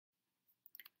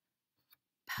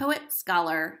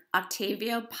poet-scholar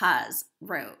Octavio Paz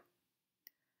wrote,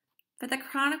 "For the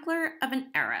chronicler of an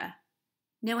era,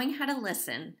 knowing how to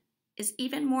listen is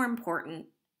even more important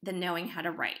than knowing how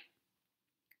to write.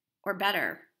 Or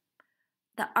better,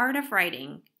 the art of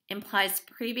writing implies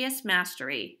previous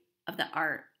mastery of the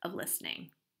art of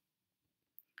listening.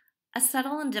 A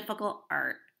subtle and difficult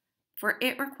art, for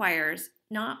it requires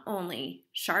not only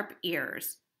sharp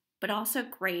ears, but also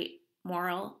great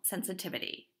moral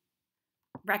sensitivity,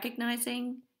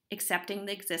 recognizing, accepting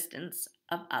the existence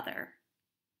of other.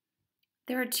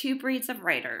 There are two breeds of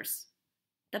writers,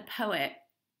 the poet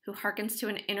who hearkens to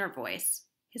an inner voice,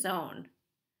 his own,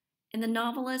 and the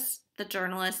novelist, the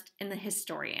journalist, and the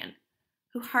historian,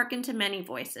 who hearken to many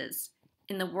voices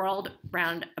in the world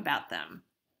round about them,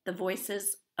 the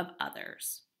voices of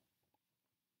others."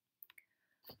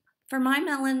 For my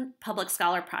Mellon Public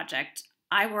Scholar project,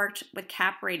 I worked with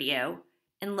CapRadio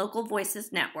and Local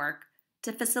Voices Network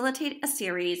to facilitate a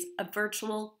series of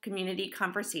virtual community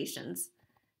conversations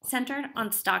centered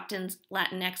on Stockton's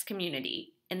Latinx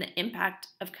community and the impact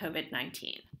of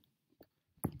COVID-19.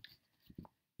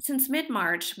 Since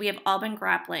mid-March, we have all been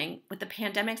grappling with the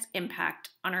pandemic's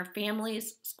impact on our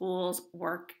families, schools,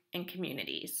 work, and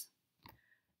communities.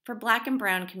 For Black and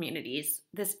Brown communities,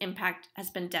 this impact has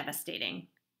been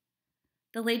devastating.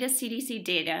 The latest CDC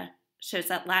data shows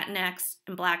that Latinx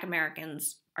and Black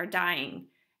Americans are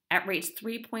dying at rates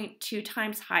 3.2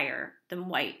 times higher than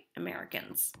white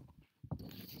Americans.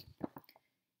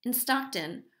 In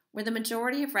Stockton, where the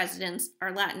majority of residents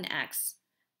are Latinx,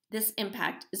 this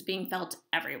impact is being felt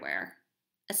everywhere.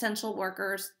 Essential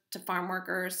workers to farm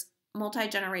workers,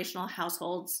 multi-generational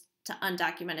households to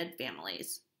undocumented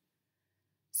families.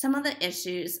 Some of the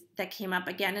issues that came up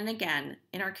again and again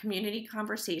in our community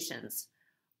conversations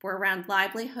were around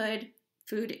livelihood,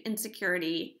 food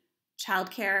insecurity,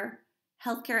 childcare,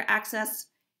 healthcare access,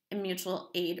 and mutual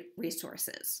aid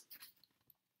resources.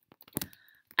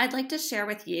 I'd like to share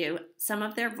with you some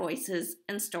of their voices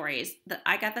and stories that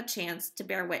I got the chance to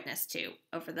bear witness to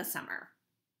over the summer.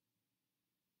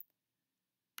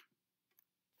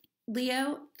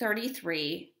 Leo,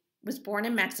 33, was born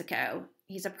in Mexico.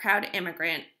 He's a proud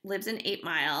immigrant, lives in 8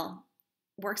 Mile,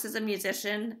 works as a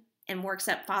musician, and works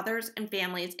at Fathers and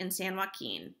Families in San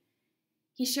Joaquin.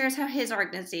 He shares how his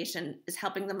organization is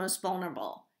helping the most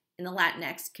vulnerable in the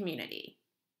Latinx community.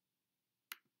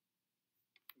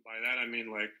 By that, I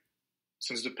mean,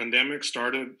 since the pandemic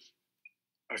started,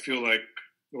 I feel like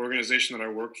the organization that I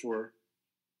work for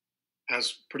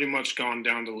has pretty much gone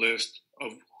down the list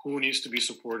of who needs to be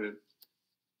supported.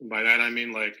 And by that, I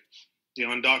mean, the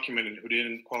undocumented who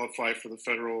didn't qualify for the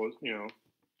federal,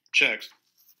 checks.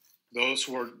 Those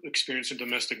who are experiencing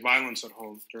domestic violence at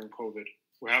home during COVID,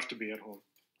 who have to be at home.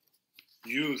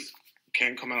 Youth who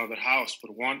can't come out of the house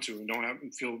but want to and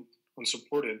don't feel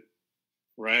unsupported.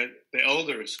 Right? The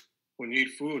elders who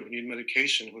need food, who need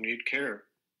medication, who need care,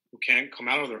 who can't come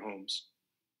out of their homes.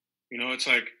 And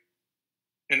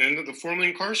then the formerly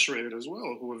incarcerated as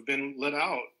well, who have been let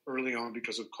out early on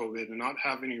because of COVID and not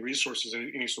have any resources,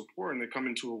 any support, and they come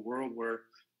into a world where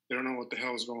they don't know what the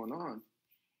hell is going on.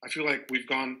 I feel like we've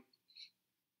gone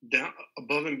down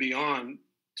above and beyond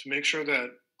to make sure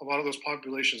that a lot of those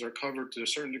populations are covered to a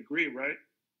certain degree, right?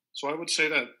 So I would say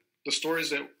that the stories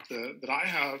that I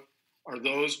have are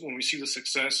those when we see the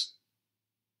success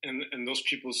and those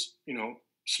people's,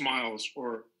 smiles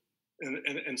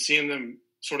and seeing them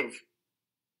sort of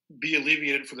be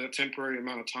alleviated for that temporary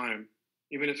amount of time,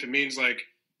 even if it means we're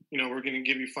going to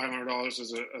give you $500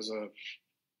 as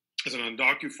an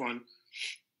DocuFund,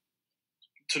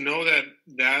 to know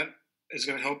that is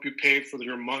going to help you pay for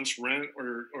your month's rent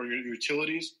or your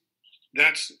utilities.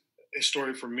 That's a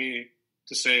story for me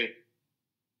to say,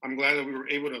 I'm glad that we were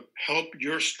able to help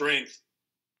your strength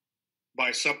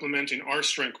by supplementing our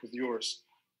strength with yours,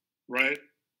 right?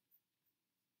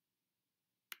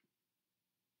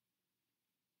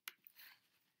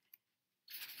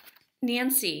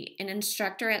 Nancy, an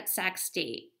instructor at Sac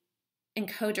State and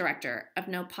co-director of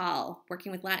Nopal,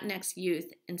 working with Latinx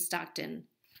youth in Stockton,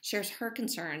 shares her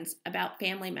concerns about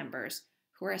family members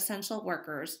who are essential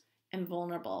workers and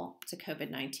vulnerable to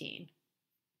COVID-19.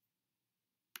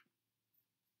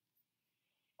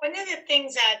 One of the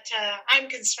things that I'm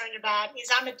concerned about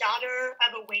is I'm a daughter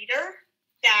of a waiter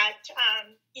that,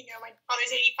 my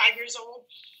father's 85 years old,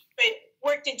 but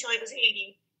worked until he was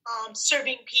 80,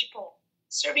 serving people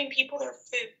their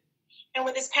food. And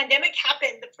when this pandemic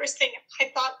happened, the first thing I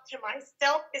thought to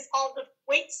myself is all the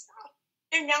wait staff.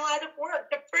 They're now out of work.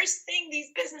 The first thing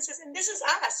these businesses, and this is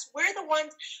us, we're the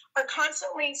ones are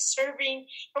constantly serving,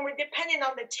 and we're dependent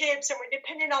on the tips, and we're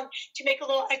dependent on to make a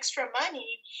little extra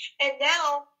money. And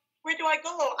now where do I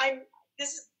go?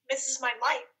 This is my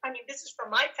life. I mean, this is for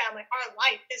my family. Our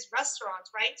life is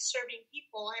restaurants, right? Serving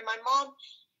people. And my mom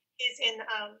is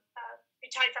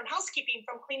retired from housekeeping,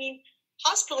 from cleaning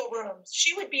hospital rooms.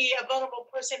 She would be a vulnerable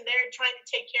person there trying to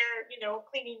take care,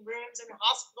 cleaning rooms and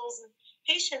hospitals and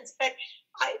patients. But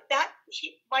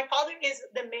my father is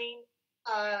the main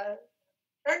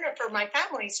earner for my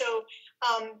family. So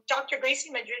Dr. Gracie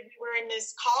Madrid, we were in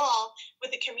this call with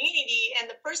the community, and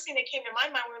the first thing that came to my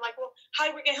mind, we were like, well, how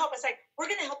are we going to help? I was like, we're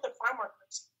going to help the farm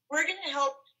workers. We're going to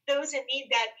help those in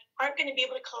need that aren't going to be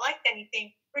able to collect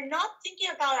anything. We're not thinking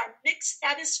about our mixed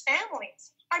status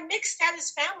families. Our mixed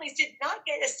status families did not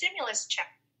get a stimulus check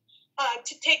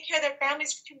to take care of their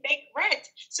families, to make rent.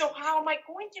 So how am I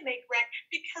going to make rent?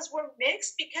 Because we're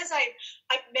mixed, because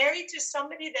I'm married to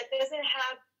somebody that doesn't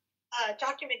have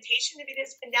documentation to be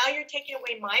this, and now you're taking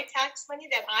away my tax money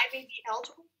that I may be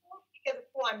eligible for because of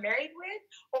who I'm married with,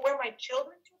 or where my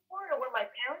children were born, or where my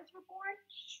parents were born.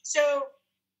 So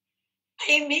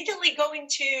I immediately go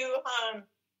into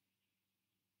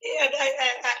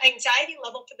anxiety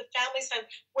level for the families of,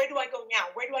 where do I go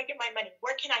now? Where do I get my money?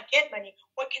 Where can I get money?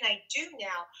 What can I do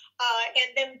now?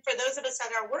 And then for those of us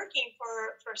that are working,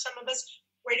 for some of us,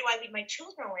 where do I leave my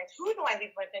children with? Who do I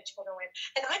leave my children with?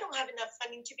 And I don't have enough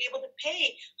funding to be able to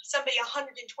pay somebody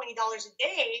 $120 a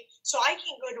day so I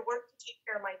can go to work to take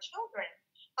care of my children.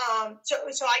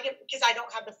 So I get, because I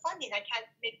don't have the funding, I can't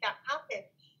make that happen.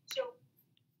 So.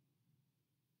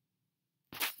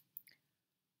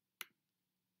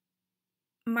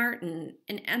 Martin,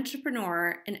 an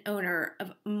entrepreneur and owner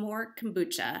of More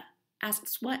Kombucha,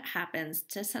 asks what happens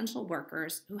to essential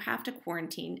workers who have to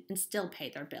quarantine and still pay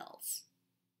their bills.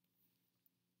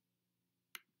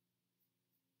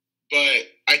 But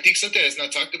I think something that's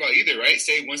not talked about either, right?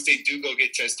 Say once they do go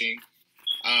get testing,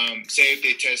 say if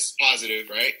they test positive,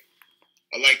 right?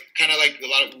 Kind of like a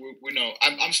lot of,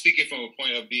 I'm speaking from a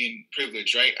point of being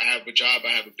privileged, right? I have a job,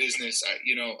 I have a business, I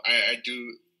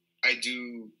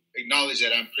do acknowledge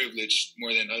that I'm privileged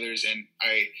more than others, and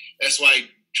that's why I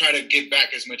try to give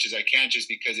back as much as I can, just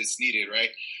because it's needed,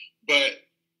 right? But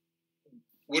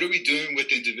what are we doing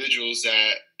with individuals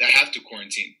that have to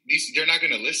quarantine? They're not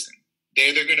going to listen.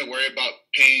 They're going to worry about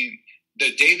paying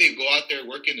the day they go out there,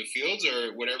 work in the fields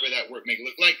or whatever that work may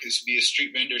look like. This could be a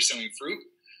street vendor selling fruit.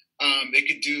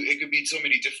 It could be so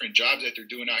many different jobs that they're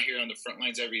doing out here on the front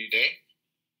lines every day.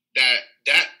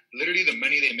 That literally the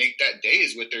money they make that day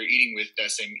is what they're eating with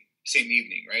that same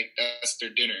evening, right? That's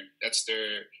their dinner. That's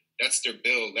their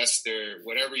bill. That's their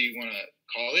whatever you want to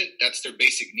call it. That's their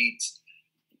basic needs.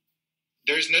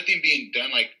 There's nothing being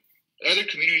done. Like, other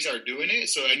communities are doing it,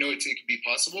 so I know it could be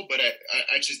possible, but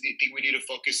I just think we need to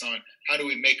focus on how do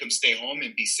we make them stay home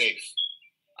and be safe.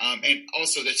 And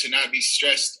also that to not be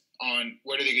stressed on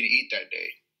what are they going to eat that day.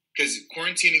 Because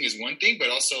quarantining is one thing, but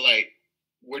also like,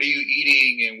 what are you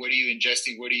eating and what are you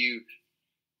ingesting?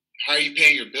 How are you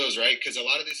paying your bills, right? Because a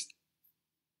lot of this.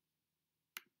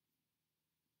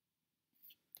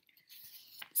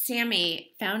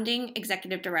 Sammy, founding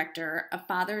executive director of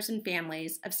Fathers and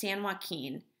Families of San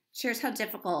Joaquin, shares how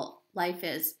difficult life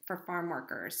is for farm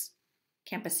workers,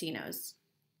 campesinos.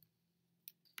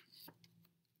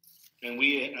 And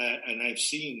I've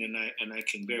seen, and I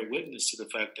can bear witness to the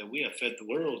fact that we have fed the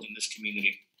world in this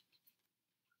community,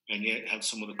 and yet have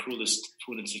some of the cruelest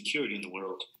food insecurity in the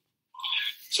world.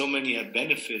 So many have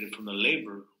benefited from the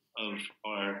labor of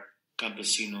our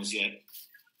campesinos, yet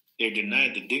they're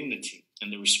denied the dignity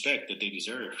and the respect that they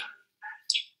deserve.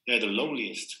 They're the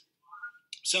lowliest.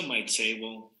 Some might say,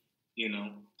 well,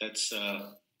 that's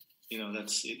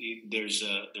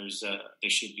they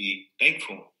should be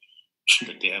thankful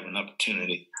that they have an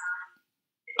opportunity.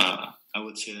 I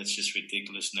would say that's just a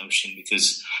ridiculous notion,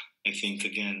 because I think,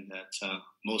 again, that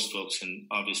most folks, and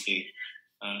obviously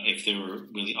if they were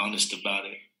really honest about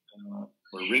it,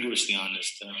 or rigorously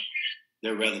honest,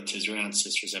 their relatives or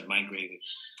ancestors have migrated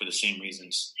for the same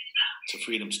reasons. It's a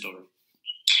freedom story.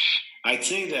 I'd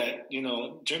say that, in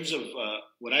terms of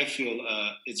what I feel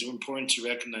is important to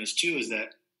recognize too, is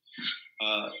that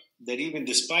that even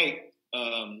despite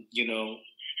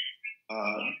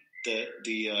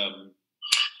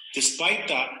despite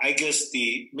that, I guess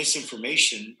the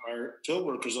misinformation, our field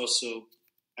workers also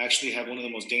actually have one of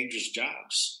the most dangerous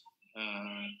jobs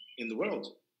in the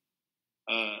world.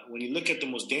 When you look at the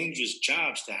most dangerous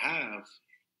jobs to have,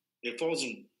 it falls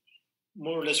in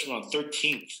more or less around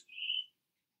 13th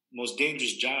most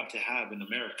dangerous job to have in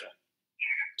America,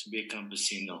 to be a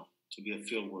campesino, to be a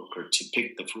field worker, to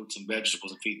pick the fruits and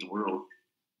vegetables and feed the world.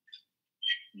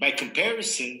 By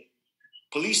comparison,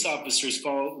 police officers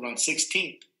fall around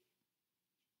 16th.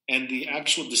 And the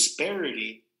actual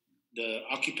disparity the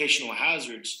occupational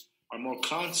hazards are more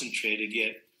concentrated,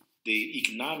 yet the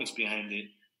economics behind it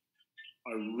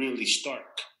are really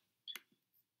stark.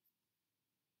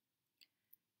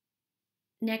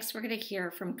 Next, we're going to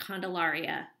hear from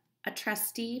Candelaria, a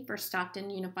trustee for Stockton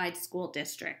Unified School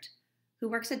District, who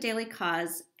works at Daily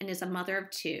Cause and is a mother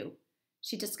of two.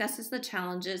 She discusses the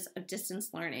challenges of distance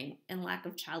learning and lack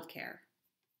of childcare.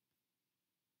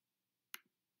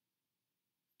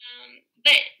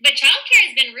 But childcare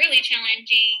has been really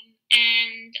challenging,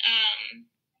 and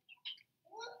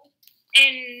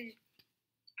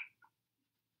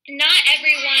not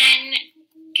everyone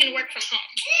can work from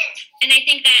home. And I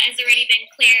think that has already been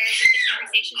clear with the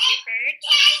conversations we've heard.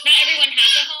 Not everyone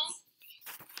has a home,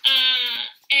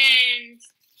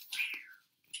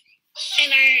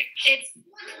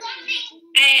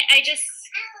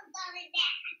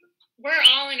 we're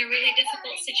all in a really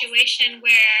difficult situation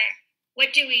where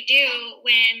what do we do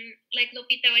when, like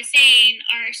Lupita was saying,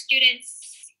 our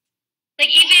students,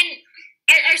 like even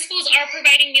our schools are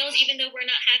providing meals even though we're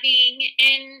not having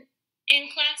in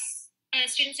class,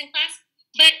 students in class.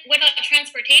 But what about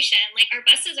transportation? Like our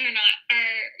buses are not,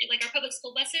 our public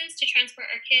school buses to transport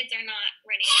our kids are not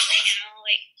running right now.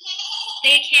 Like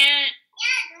they can't,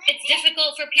 it's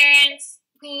difficult for parents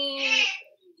who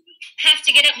have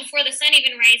to get up before the sun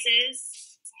even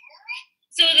rises.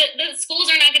 So the schools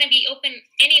are not going to be open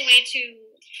anyway to,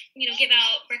 give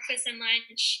out breakfast and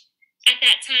lunch at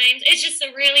that time. It's just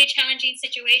a really challenging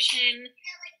situation.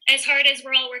 As hard as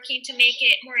we're all working to make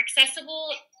it more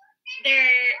accessible,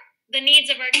 the needs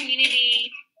of our community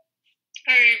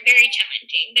are very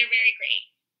challenging. They're very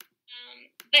great.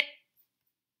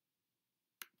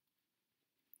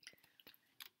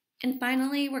 And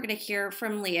finally, we're going to hear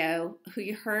from Leo, who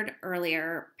you heard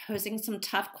earlier, posing some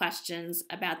tough questions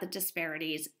about the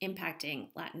disparities impacting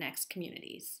Latinx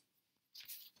communities.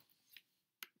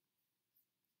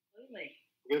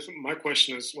 I guess my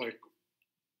question is like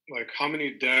how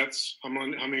many deaths, how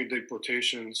many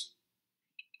deportations,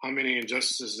 how many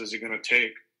injustices is it going to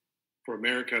take for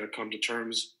America to come to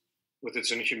terms with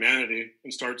its inhumanity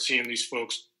and start seeing these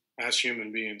folks as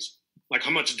human beings? Like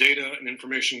how much data and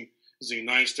information is the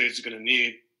United States going to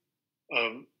need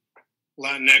of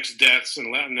Latinx deaths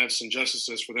and Latinx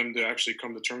injustices for them to actually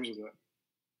come to terms with that?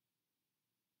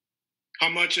 How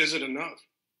much is it enough,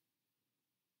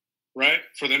 right,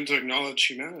 for them to acknowledge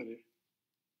humanity?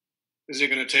 Is it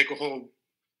going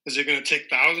to take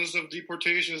thousands of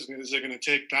deportations? Is it going to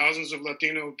take thousands of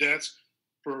Latino deaths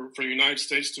for the United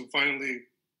States to finally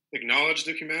acknowledge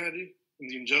the humanity and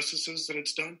the injustices that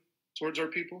it's done towards our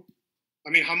people? I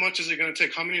mean, how much is it going to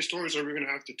take? How many stories are we going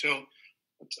to have to tell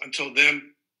until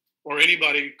them or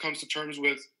anybody comes to terms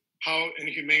with how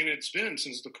inhumane it's been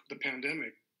since the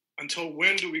pandemic? Until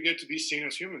when do we get to be seen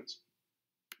as humans?